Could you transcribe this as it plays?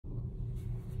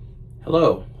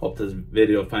Hello, hope this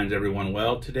video finds everyone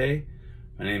well today.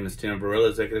 My name is Tim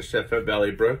Barilla, Executive Chef at Valley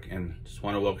Brook, and just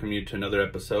want to welcome you to another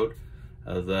episode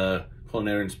of the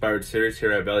Culinary Inspired series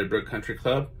here at Valley Brook Country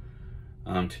Club.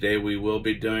 Today we will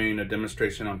be doing a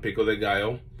demonstration on Pico de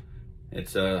Gallo.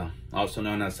 It's also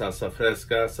known as salsa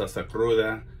fresca, salsa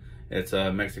cruda. It's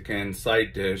a Mexican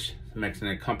side dish, Mexican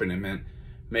accompaniment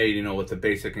made, with the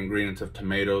basic ingredients of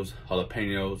tomatoes,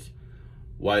 jalapeños,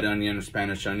 white onion or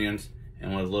Spanish onions,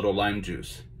 and with a little lime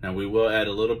juice. Now we will add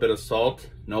a little bit of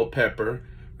salt, no pepper.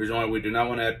 The reason why we do not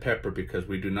want to add pepper because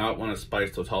we do not want to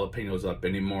spice those jalapeños up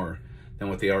any more than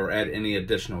what they are, or add any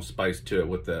additional spice to it,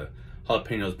 with the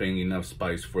jalapeños being enough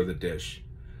spice for the dish.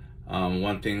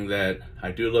 One thing that I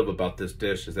do love about this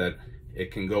dish is that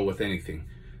it can go with anything.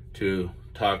 To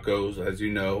tacos, as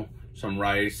you know, some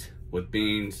rice with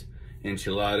beans,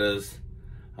 enchiladas.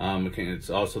 It's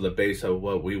also the base of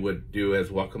what we would do as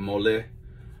guacamole.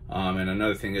 And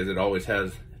another thing is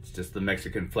it's just the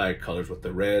Mexican flag colors with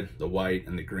the red, the white,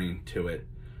 and the green to it.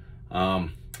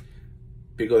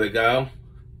 Pico de Gallo,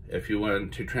 if you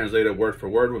want to translate it word for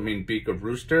word, would mean beak of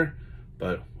rooster,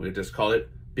 but we just call it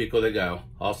Pico de Gallo,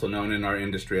 also known in our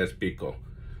industry as pico.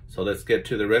 So let's get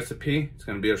to the recipe. It's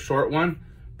going to be a short one,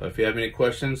 but if you have any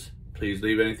questions, please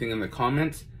leave anything in the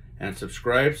comments and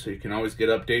subscribe so you can always get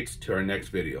updates to our next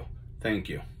video. Thank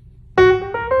you.